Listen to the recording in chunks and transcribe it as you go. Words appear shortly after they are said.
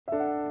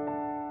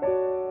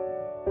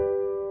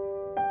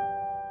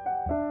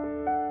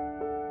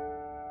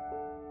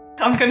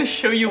I'm gonna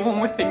show you one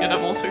more thing that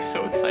I'm also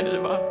so excited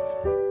about.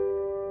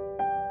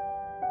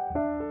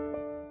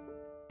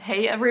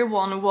 Hey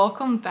everyone,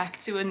 welcome back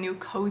to a new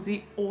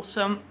Cozy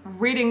Autumn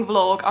reading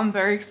vlog. I'm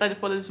very excited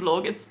for this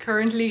vlog. It's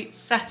currently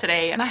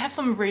Saturday and I have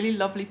some really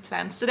lovely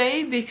plans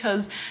today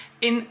because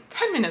in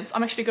 10 minutes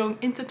I'm actually going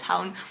into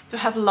town to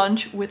have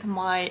lunch with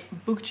my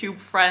booktube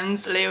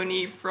friends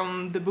Leonie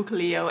from the Book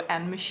Leo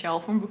and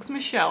Michelle from Books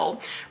Michelle.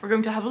 We're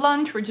going to have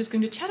lunch, we're just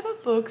going to chat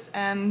about books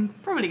and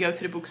probably go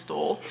to the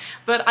bookstore.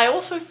 But I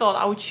also thought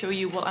I would show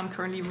you what I'm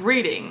currently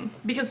reading.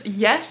 Because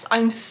yes,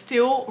 I'm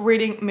still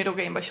reading Middle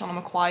Game by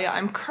Shauna McQuire.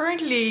 I'm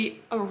currently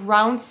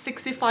around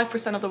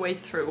 65% of the way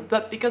through,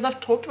 but because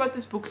I've talked about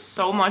this book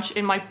so much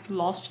in my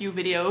last few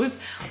videos,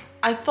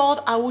 I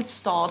thought I would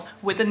start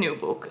with a new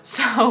book.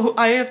 So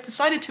I have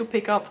decided to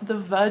pick up The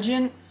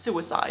Virgin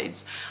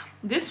Suicides.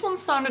 This one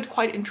sounded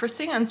quite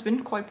interesting and it's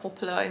been quite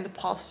popular in the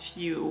past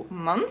few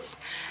months.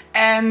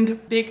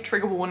 And big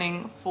trigger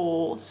warning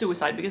for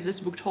suicide, because this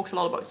book talks a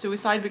lot about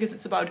suicide, because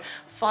it's about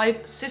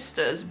 5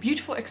 sisters,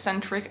 beautiful,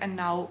 eccentric, and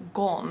now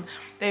gone.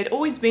 They had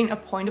always been a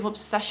point of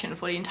obsession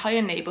for the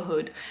entire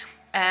neighborhood,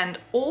 and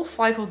all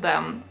 5 of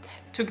them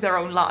took their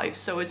own lives.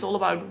 So it's all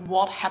about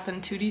what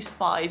happened to these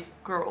 5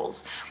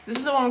 girls. This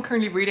is the one I'm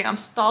currently reading. I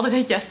started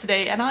it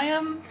yesterday and I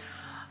am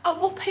a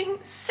whopping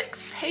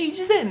 6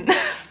 pages in.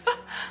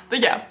 But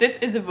yeah, this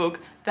is the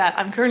book that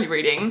I'm currently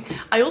reading.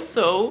 I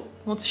also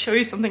want to show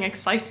you something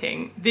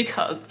exciting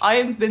because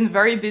I've been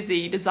very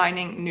busy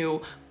designing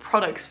new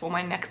products for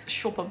my next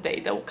shop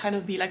update. That will kind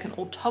of be like an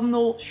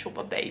autumnal shop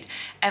update.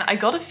 And I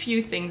got a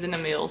few things in the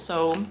mail,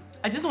 so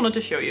I just wanted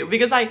to show you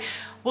because I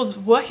was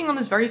working on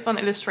this very fun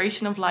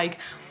illustration of like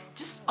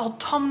just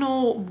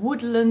autumnal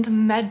woodland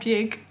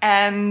magic,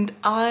 and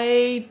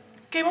I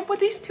came up with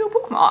these 2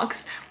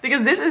 bookmarks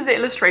because this is the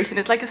illustration.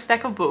 It's like a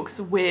stack of books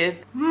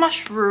with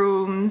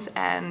mushrooms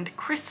and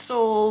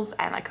crystals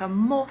and like a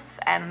moth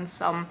and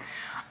some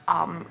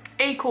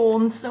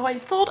acorns. So I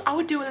thought I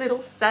would do a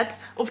little set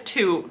of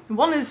 2.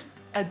 One is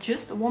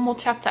just one more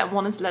chapter and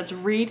one is Let's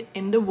Read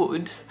in the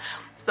Woods.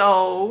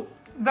 So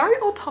very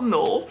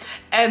autumnal.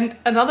 And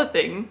another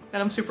thing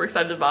that I'm super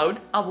excited about,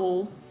 I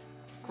will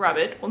grab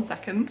it 1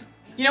 second.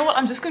 You know what,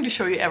 I'm just going to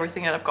show you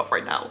everything that I've got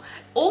right now.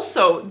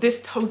 Also,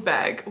 this tote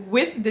bag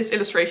with this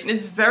illustration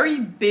is very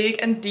big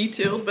and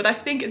detailed, but I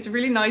think it's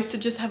really nice to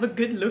just have a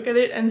good look at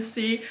it and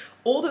see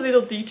all the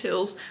little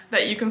details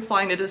that you can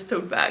find in this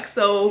tote bag.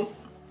 So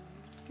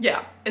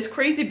yeah, it's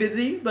crazy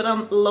busy, but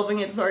I'm loving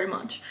it very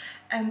much.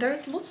 And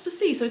there's lots to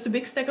see. So it's a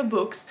big stack of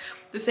books,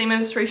 the same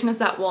illustration as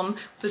that one,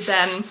 but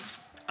then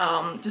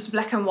just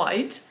black and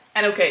white.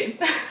 And okay,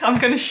 I'm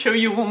gonna show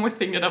you one more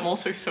thing that I'm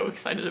also so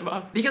excited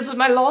about. Because with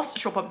my last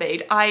shop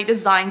update, I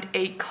designed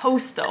a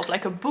coaster of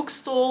like a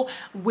bookstore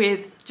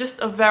with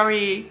just a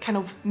very kind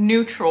of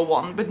neutral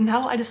one. But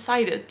now I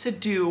decided to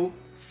do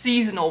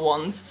seasonal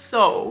ones.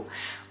 So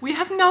we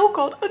have now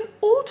got an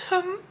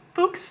autumn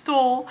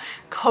bookstore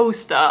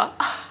coaster.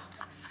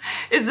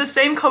 It's the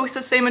same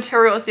coaster, same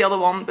material as the other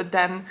one, but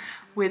then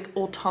with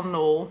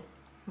autumnal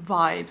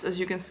vibes. As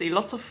you can see,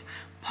 lots of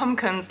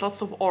pumpkins,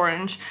 lots of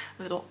orange,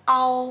 a little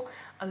owl,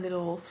 a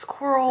little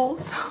squirrel.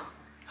 So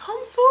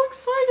I'm so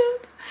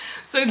excited.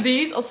 So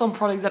these are some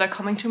products that are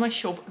coming to my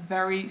shop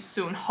very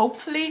soon,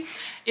 hopefully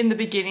in the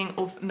beginning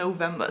of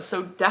November.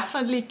 So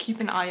definitely keep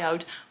an eye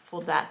out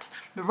for that.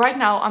 But right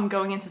now I'm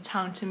going into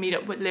town to meet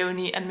up with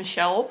Leonie and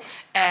Michelle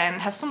and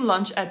have some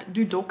lunch at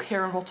Dudok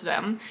here in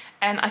Rotterdam.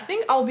 And I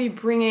think I'll be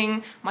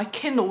bringing my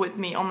Kindle with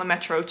me on the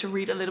metro to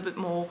read a little bit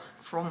more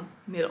from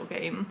Middle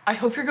Game. I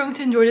hope you're going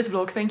to enjoy this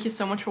vlog. Thank you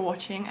so much for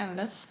watching, and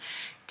let's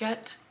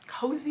get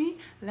cozy,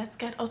 let's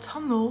get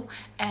autumnal,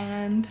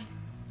 and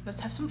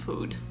let's have some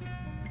food.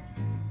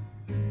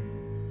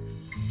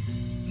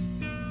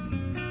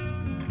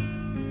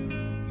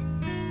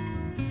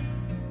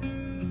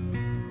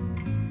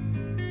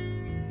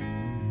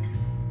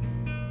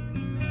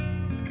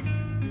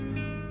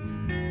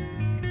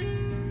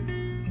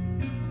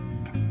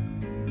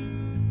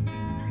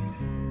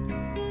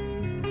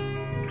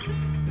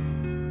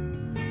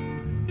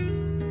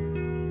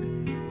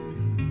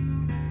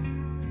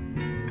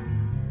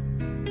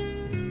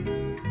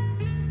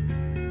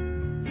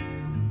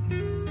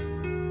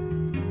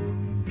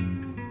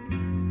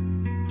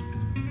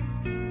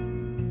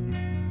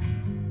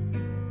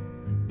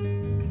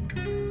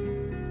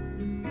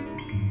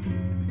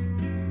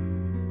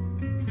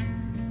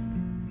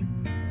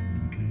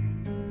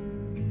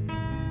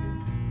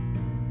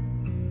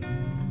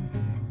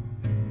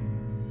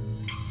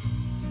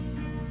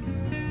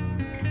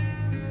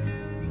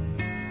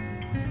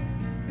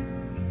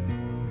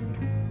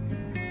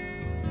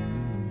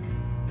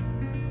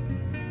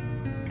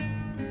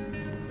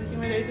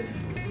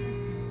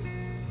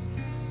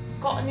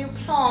 Got a new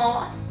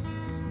plant.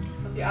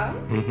 Gaat die aan?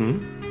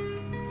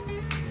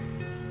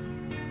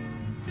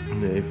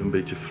 Nee, even een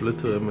beetje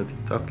flutteren met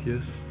die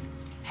takjes.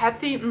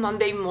 Happy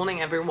Monday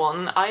morning,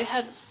 everyone. I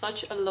had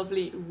such a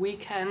lovely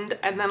weekend,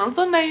 and then on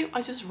Sunday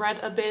I just read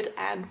a bit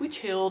and we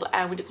chilled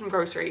and we did some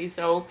groceries,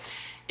 so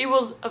it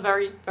was a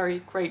very, very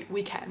great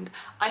weekend.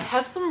 I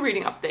have some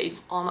reading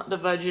updates on the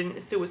Virgin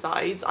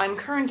Suicides. I'm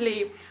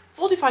currently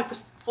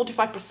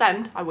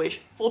 45%, I wish,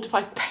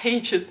 45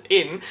 pages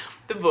in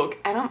the book,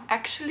 and I'm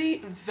actually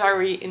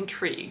very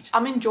intrigued.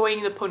 I'm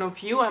enjoying the point of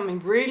view, I'm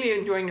really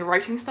enjoying the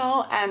writing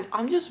style, and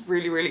I'm just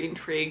really, really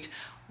intrigued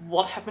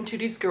what happened to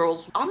these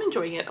girls. I'm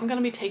enjoying it. I'm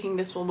gonna be taking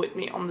this one with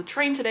me on the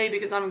train today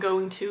because I'm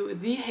going to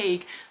The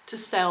Hague to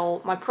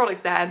sell my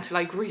products there and to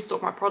like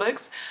restock my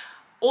products.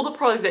 All the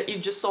products that you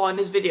just saw in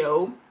this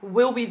video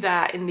will be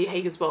there in The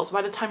Hague as well. So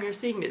by the time you're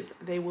seeing this,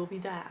 they will be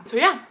there. So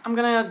yeah, I'm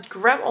gonna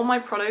grab all my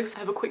products,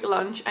 have a quick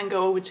lunch and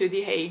go over to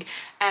The Hague,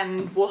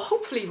 and we'll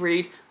hopefully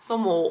read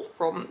some more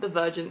from the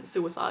Virgin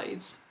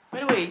Suicides. By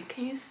the way,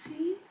 can you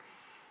see?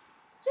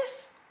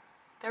 Yes.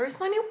 There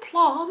is my new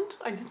plant.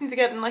 I just need to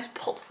get a nice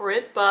pot for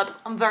it, but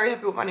I'm very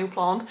happy with my new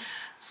plant.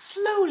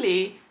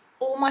 Slowly,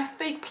 all my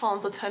fake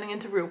plants are turning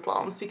into real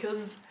plants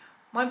because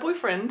my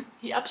boyfriend,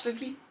 he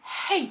absolutely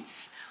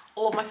hates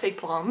all of my fake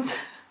plants.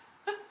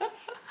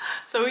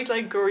 So he's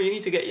like, girl, you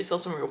need to get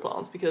yourself some real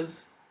plants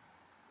because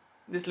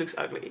this looks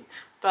ugly.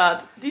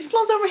 But these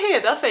plants over here,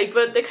 they're fake,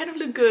 but they kind of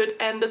look good.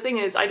 And the thing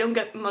is, I don't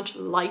get much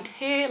light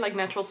here, like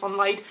natural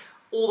sunlight,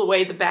 all the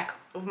way at the back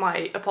of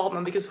my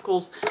apartment because of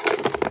course,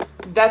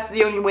 that's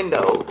the only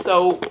window,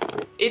 so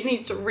it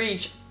needs to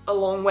reach a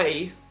long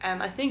way,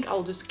 and I think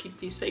I'll just keep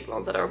these fake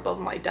plants that are above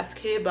my desk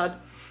here, but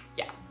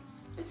yeah,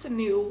 it's a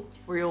new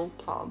real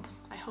plant.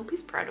 I hope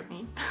he's proud of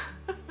me.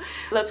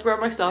 Let's grab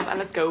my stuff and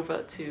let's go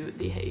over to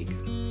The Hague.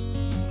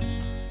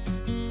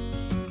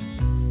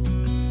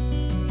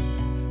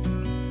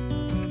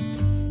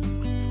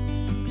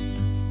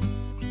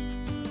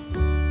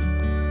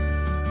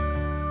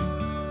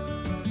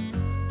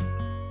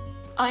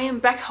 I am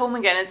back home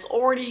again. It's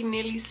already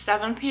nearly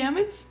 7 p.m.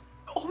 It's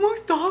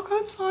almost dark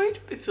outside.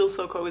 It feels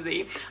so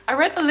cozy. I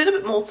read a little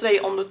bit more today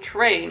on the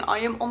train. I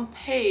am on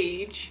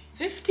page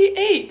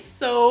 58.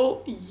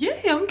 So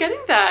yay, I'm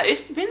getting there.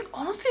 It's been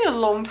honestly a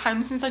long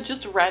time since I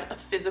just read a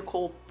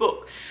physical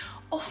book.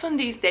 Often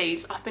these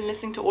days I've been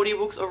listening to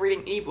audiobooks or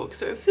reading ebooks,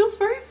 so it feels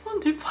very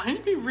fun to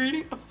finally be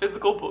reading a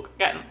physical book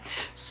again.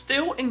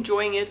 Still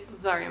enjoying it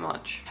very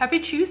much. Happy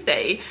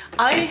Tuesday!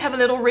 I have a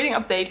little reading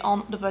update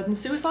on the Virgin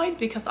Suicide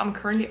because I'm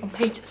currently on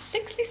page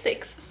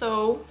 66,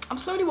 so I'm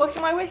slowly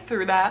working my way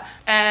through that,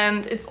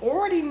 and it's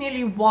already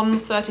nearly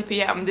 1:30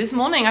 p.m. This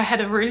morning I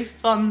had a really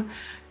fun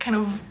kind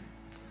of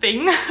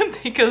thing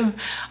because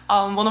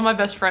one of my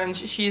best friends,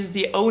 she is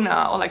the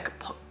owner or like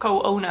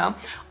co-owner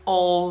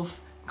of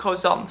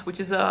Croissant,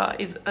 which is a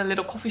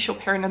little coffee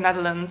shop here in the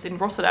Netherlands, in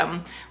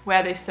Rotterdam,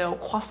 where they sell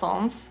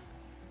croissants.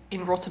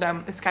 In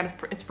Rotterdam,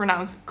 it's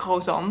pronounced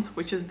croissant,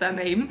 which is their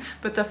name,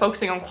 but they're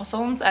focusing on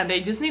croissants, and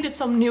they just needed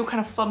some new kind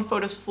of fun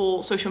photos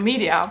for social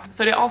media.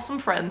 So they asked some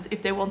friends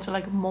if they want to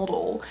like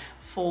model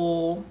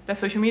for their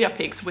social media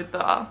pics with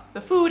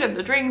the food and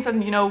the drinks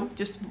and, you know,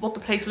 just what the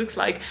place looks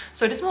like.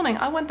 So this morning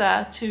I went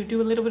there to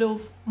do a little bit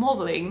of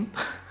modeling.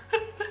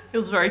 It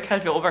was very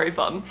casual, very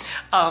fun.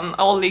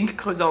 I'll link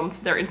Croissant,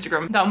 their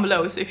Instagram, down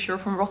below, so if you're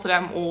from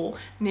Rotterdam or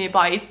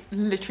nearby, it's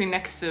literally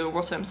next to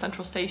Rotterdam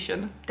Central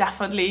Station.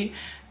 Definitely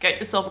get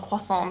yourself a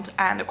croissant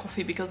and a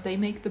coffee because they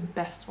make the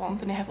best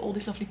ones, and they have all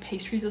these lovely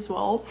pastries as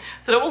well.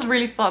 So that was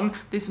really fun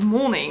this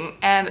morning,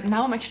 and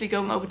now I'm actually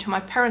going over to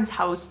my parents'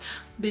 house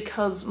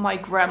because my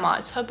grandma,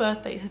 it's her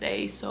birthday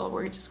today, so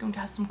we're just going to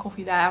have some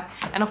coffee there.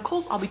 And of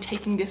course I'll be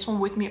taking this one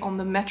with me on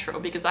the metro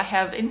because I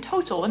have in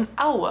total an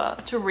hour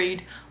to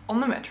read on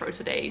the metro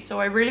today,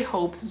 so I really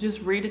hope to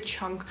just read a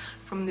chunk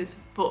from this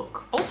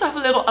book. Also have a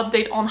little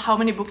update on how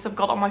many books I've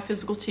got on my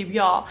physical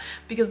TBR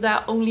because there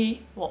are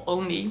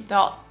there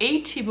are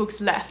 80 books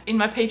left. In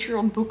my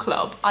Patreon book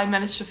club I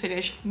managed to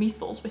finish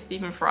Mythos by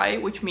Stephen Fry,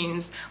 which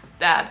means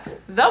that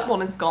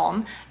one is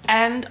gone,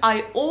 and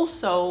I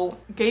also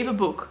gave a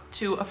book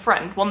to a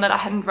friend, one that I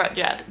hadn't read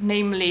yet,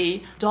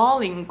 namely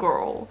Darling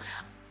Girl.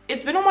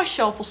 It's been on my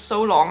shelf for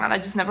so long and I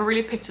just never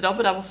really picked it up,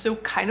 but I was still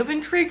kind of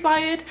intrigued by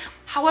it.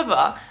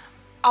 However,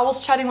 I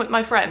was chatting with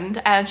my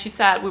friend and she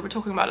said, we were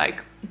talking about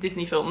like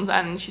Disney films,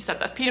 and she said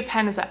that Peter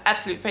Pan is her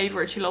absolute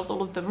favorite. She loves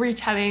all of the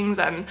retellings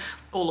and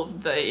all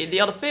of the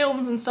other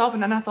films and stuff.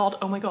 And then I thought,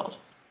 oh my god,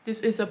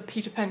 this is a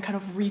Peter Pan kind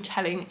of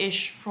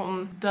retelling-ish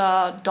from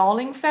the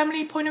Darling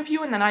family point of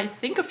view, and then I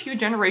think a few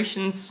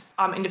generations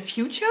in the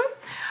future.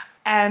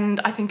 And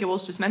I think it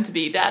was just meant to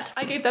be that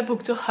I gave that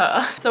book to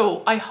her.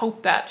 So I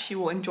hope that she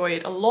will enjoy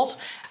it a lot.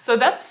 So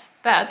that's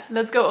that.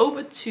 Let's go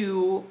over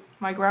to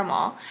my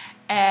grandma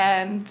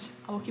and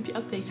I will keep you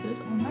updated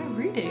on my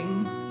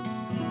reading.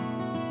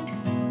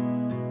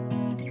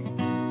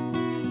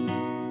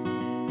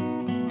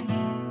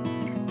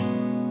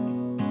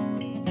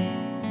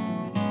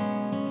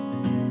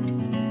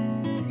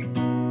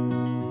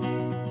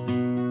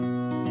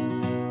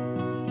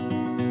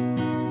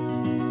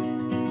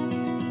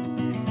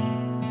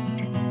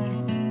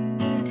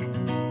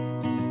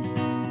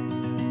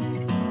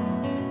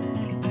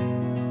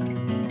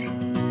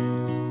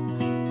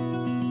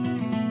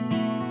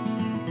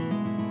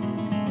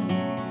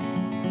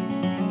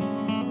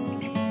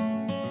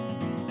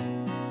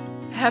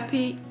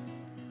 Happy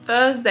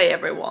Thursday,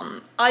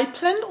 everyone. I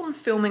planned on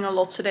filming a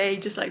lot today,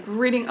 just like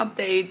reading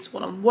updates,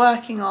 what I'm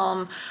working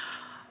on,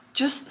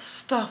 just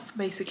stuff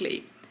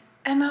basically.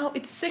 And now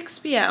it's 6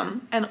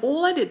 p.m. and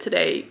all I did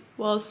today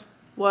was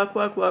work,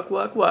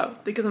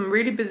 because I'm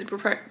really busy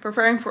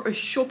preparing for a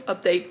shop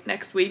update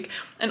next week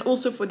and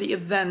also for the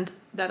event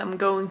that I'm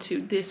going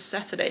to this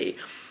Saturday.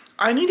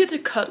 I needed to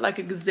cut like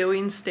a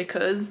gazillion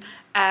stickers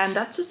and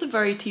that's just a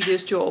very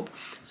tedious job.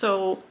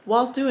 So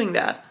whilst doing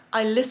that,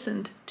 I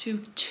listened to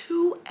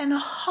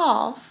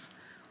 2.5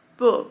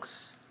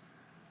 books,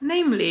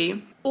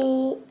 namely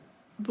all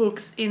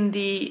books in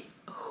the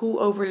Hoe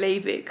over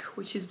Leeuwik,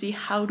 which is the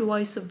How Do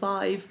I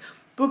Survive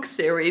book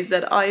series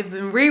that I've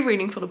been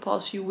rereading for the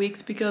past few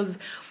weeks because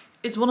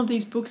it's one of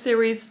these book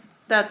series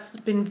that's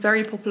been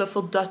very popular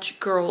for Dutch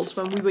girls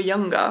when we were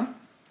younger.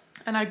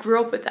 And I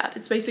grew up with that.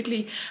 It's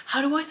basically,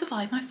 how do I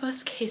survive my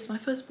first kiss, my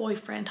first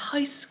boyfriend,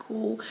 high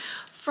school,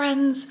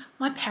 friends,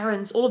 my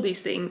parents, all of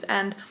these things.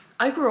 And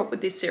I grew up with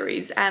this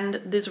series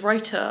and this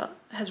writer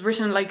has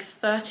written like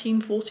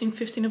 13, 14,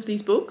 15 of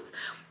these books.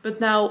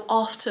 But now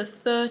after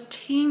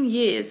 13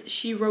 years,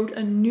 she wrote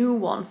a new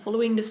one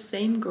following the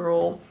same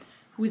girl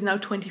who is now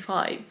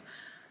 25.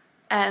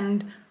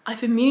 And I've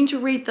been meaning to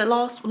read the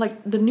last,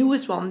 like the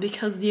newest one,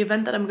 because the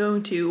event that I'm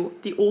going to,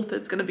 the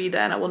author's gonna be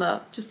there and I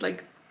wanna just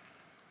like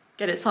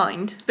get it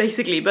signed,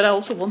 basically. But I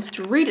also wanted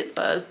to read it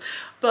first.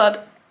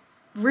 But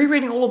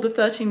rereading all of the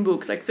 13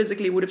 books, like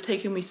physically, would have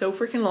taken me so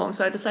freaking long.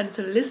 So I decided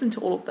to listen to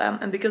all of them.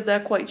 And because they're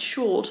quite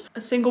short,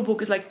 a single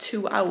book is like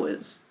 2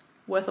 hours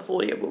worth of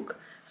audiobook.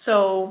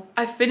 So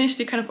I finished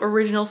the kind of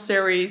original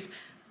series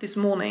this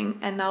morning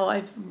and now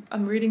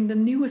I'm reading the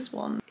newest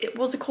one.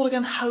 What's it called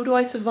again? How do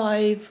I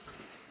survive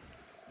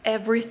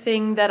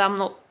everything that I'm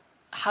not...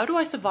 How do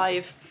I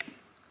survive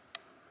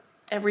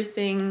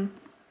everything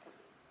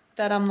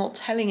that I'm not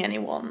telling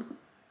anyone?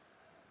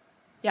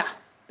 Yeah,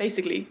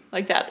 basically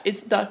like that.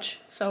 It's Dutch,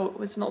 so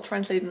it's not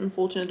translated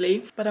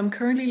unfortunately. But I'm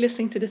currently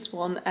listening to this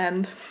one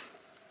and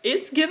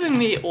it's giving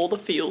me all the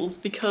feels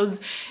because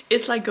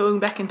it's like going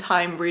back in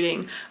time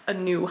reading a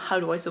new How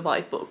Do I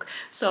Survive book.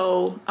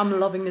 So I'm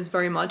loving this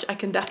very much. I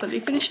can definitely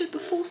finish it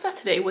before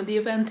Saturday when the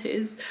event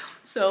is.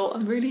 So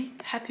I'm really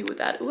happy with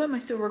that. Oh, am I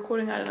still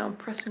recording? I don't know, I'm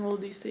pressing all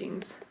of these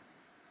things.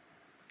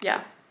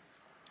 Yeah.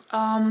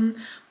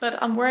 But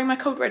I'm wearing my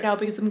coat right now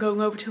because I'm going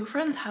over to a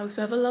friend's house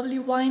to have a lovely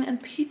wine and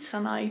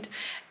pizza night.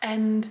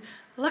 And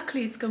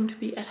luckily it's going to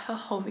be at her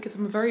home because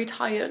I'm very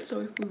tired.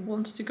 So if we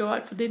wanted to go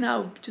out for dinner, I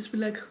would just be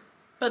like...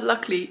 But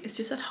luckily it's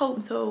just at home,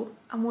 so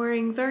I'm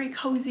wearing very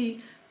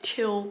cozy,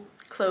 chill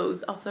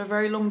clothes after a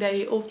very long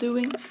day of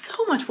doing so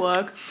much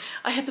work.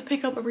 I had to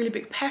pick up a really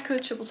big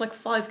package. It was like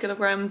 5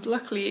 kilograms.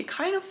 Luckily it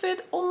kind of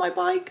fit on my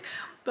bike,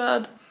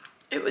 but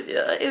it was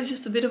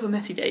just a bit of a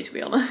messy day, to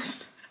be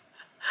honest.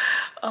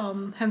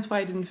 Hence why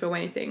I didn't film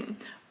anything.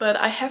 But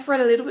I have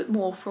read a little bit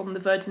more from The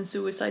Virgin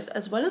Suicides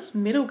as well as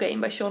Middle Game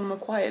by Sean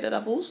McQuire that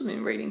I've also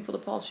been reading for the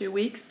past few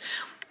weeks.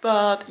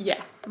 But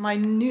yeah, my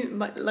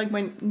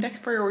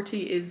next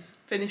priority is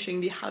finishing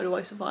the How Do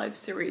I Survive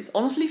series.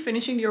 Honestly,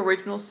 finishing the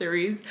original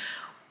series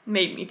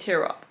made me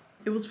tear up.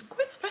 It was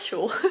quite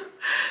special.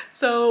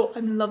 So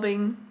I'm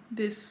loving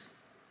this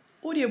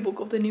audiobook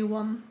of the new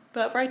one.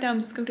 But right now I'm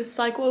just going to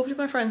cycle over to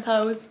my friend's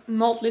house,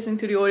 not listening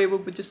to the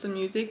audiobook but just the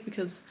music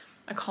because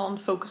I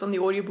can't focus on the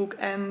audiobook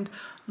and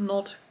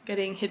not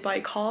getting hit by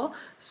a car.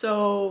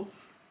 So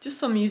just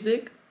some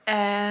music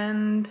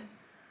and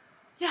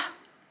yeah.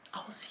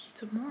 I will see you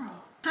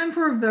tomorrow. Time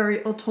for a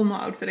very autumnal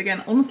outfit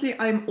again. Honestly,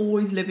 I'm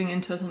always living in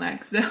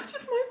turtlenecks. They're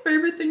just my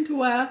favorite thing to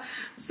wear.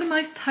 Just a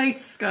nice tight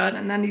skirt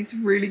and then these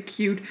really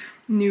cute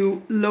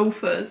new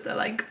loafers. They're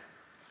like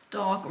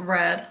dark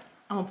red.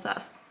 I'm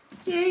obsessed.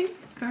 Yay,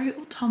 very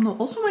autumnal.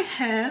 Also my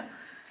hair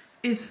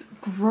is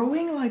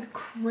growing like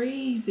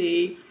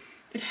crazy.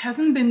 It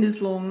hasn't been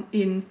this long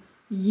in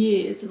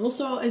years. And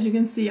also, as you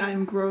can see,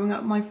 I'm growing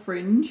out my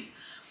fringe.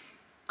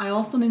 I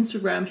asked on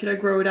Instagram, should I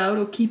grow it out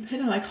or keep it?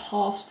 And like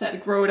half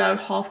said grow it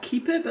out, half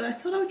keep it. But I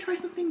thought I would try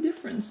something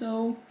different.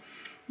 So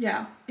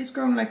yeah, it's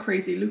growing like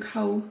crazy. Look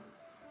how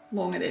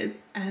long it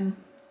is and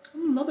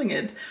I'm loving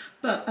it.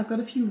 But I've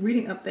got a few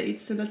reading updates.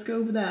 So let's go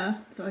over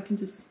there so I can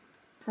just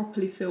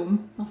properly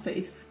film my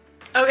face.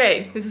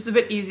 Okay, this is a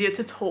bit easier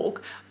to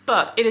talk,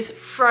 but it is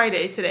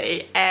Friday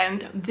today.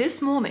 And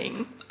this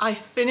morning I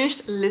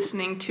finished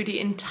listening to the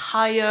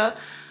entire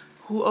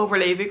Hoe over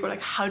Leeuwik, or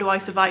like How Do I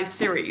Survive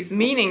series,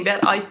 meaning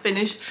that I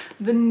finished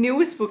the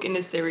newest book in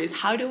this series,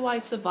 How Do I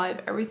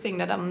Survive Everything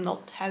That I'm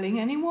Not Telling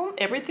Anyone,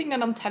 Everything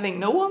That I'm Telling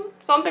No One,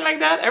 something like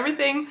that,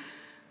 everything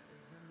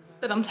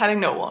that I'm telling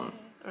no one,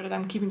 or that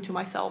I'm keeping to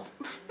myself,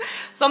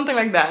 something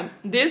like that.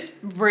 This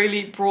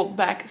really brought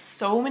back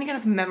so many kind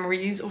of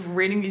memories of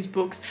reading these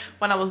books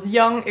when I was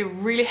young. It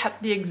really had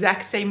the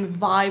exact same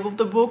vibe of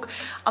the book.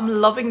 I'm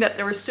loving that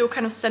they were still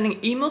kind of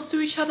sending emails to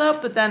each other,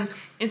 but then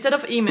instead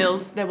of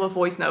emails, there were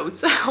voice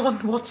notes on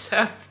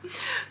WhatsApp.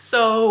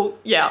 So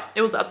yeah,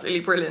 it was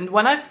absolutely brilliant.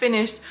 When I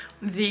finished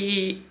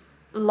the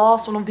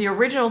last one of the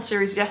original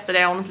series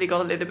yesterday, I honestly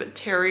got a little bit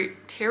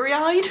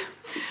teary-eyed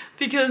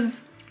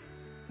because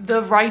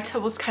the writer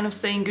was kind of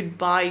saying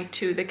goodbye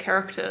to the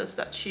characters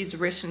that she's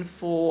written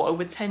for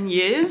over 10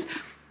 years,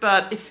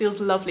 but it feels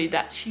lovely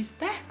that she's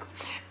back.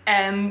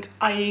 And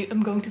I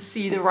am going to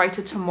see the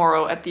writer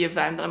tomorrow at the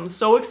event. I'm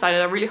so excited.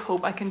 I really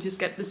hope I can just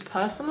get this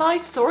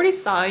personalized. It's already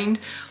signed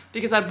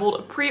because I bought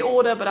a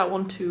pre-order, but I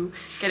want to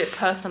get it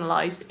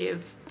personalized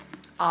if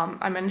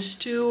I manage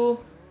to,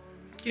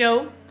 you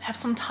know, have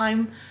some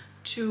time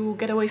to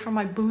get away from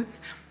my booth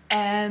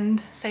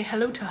and say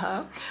hello to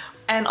her.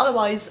 And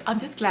otherwise, I'm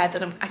just glad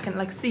that I can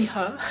like see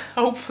her,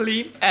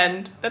 hopefully,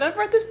 and that I've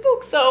read this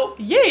book. So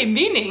yay,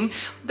 meaning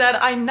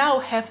that I now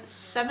have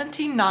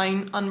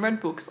 79 unread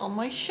books on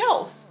my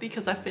shelf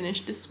because I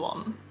finished this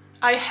one.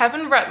 I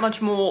haven't read much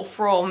more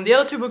from the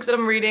other 2 books that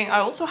I'm reading.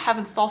 I also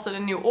haven't started a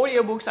new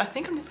audiobook, so I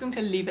think I'm just going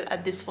to leave it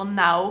at this for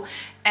now.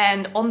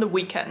 And on the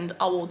weekend,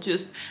 I will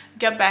just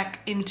get back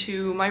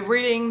into my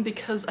reading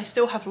because I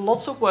still have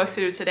lots of work to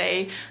do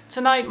today.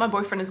 Tonight, my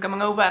boyfriend is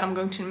coming over and I'm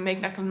going to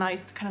make like a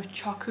nice kind of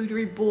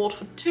charcuterie board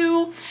for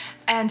 2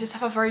 and just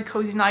have a very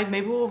cozy night.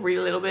 Maybe we'll read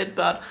a little bit,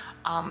 but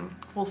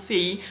we'll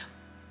see.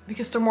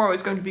 Because tomorrow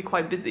is going to be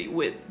quite busy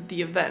with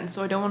the event,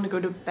 so I don't want to go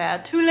to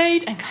bed too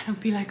late and kind of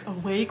be like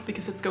awake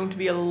because it's going to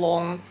be a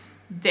long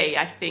day,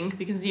 I think,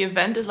 because the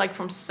event is like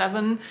from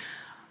 7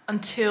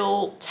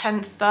 until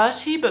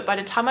 10:30, but by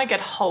the time I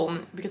get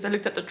home, because I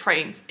looked at the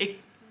trains, it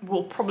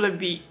will probably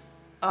be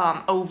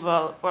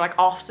over or like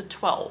after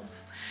 12.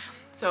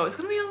 So it's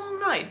gonna be a long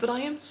night, but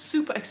I am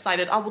super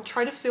excited. I will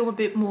try to film a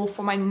bit more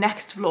for my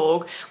next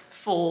vlog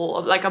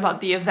for like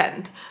about the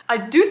event. I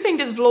do think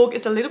this vlog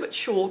is a little bit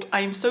short. I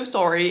am so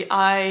sorry.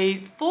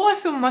 I thought I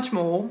filmed much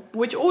more,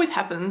 which always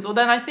happens, or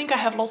then I think I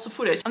have lots of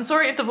footage. I'm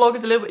sorry if the vlog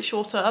is a little bit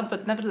shorter,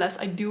 but nevertheless,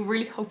 I do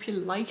really hope you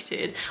liked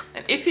it.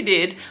 And if you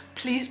did,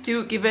 please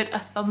do give it a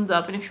thumbs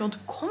up. And if you want to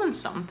comment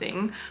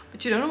something,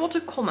 but you don't know what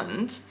to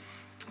comment,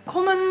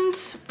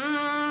 comment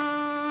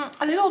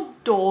a little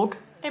dog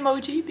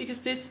emoji, because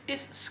this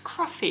is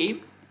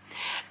Scruffy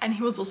and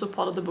he was also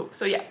part of the book.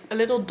 So yeah, a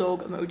little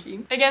dog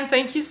emoji. Again,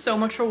 thank you so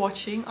much for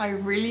watching. I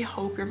really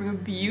hope you're having a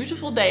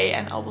beautiful day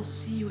and I will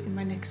see you in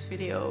my next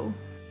video.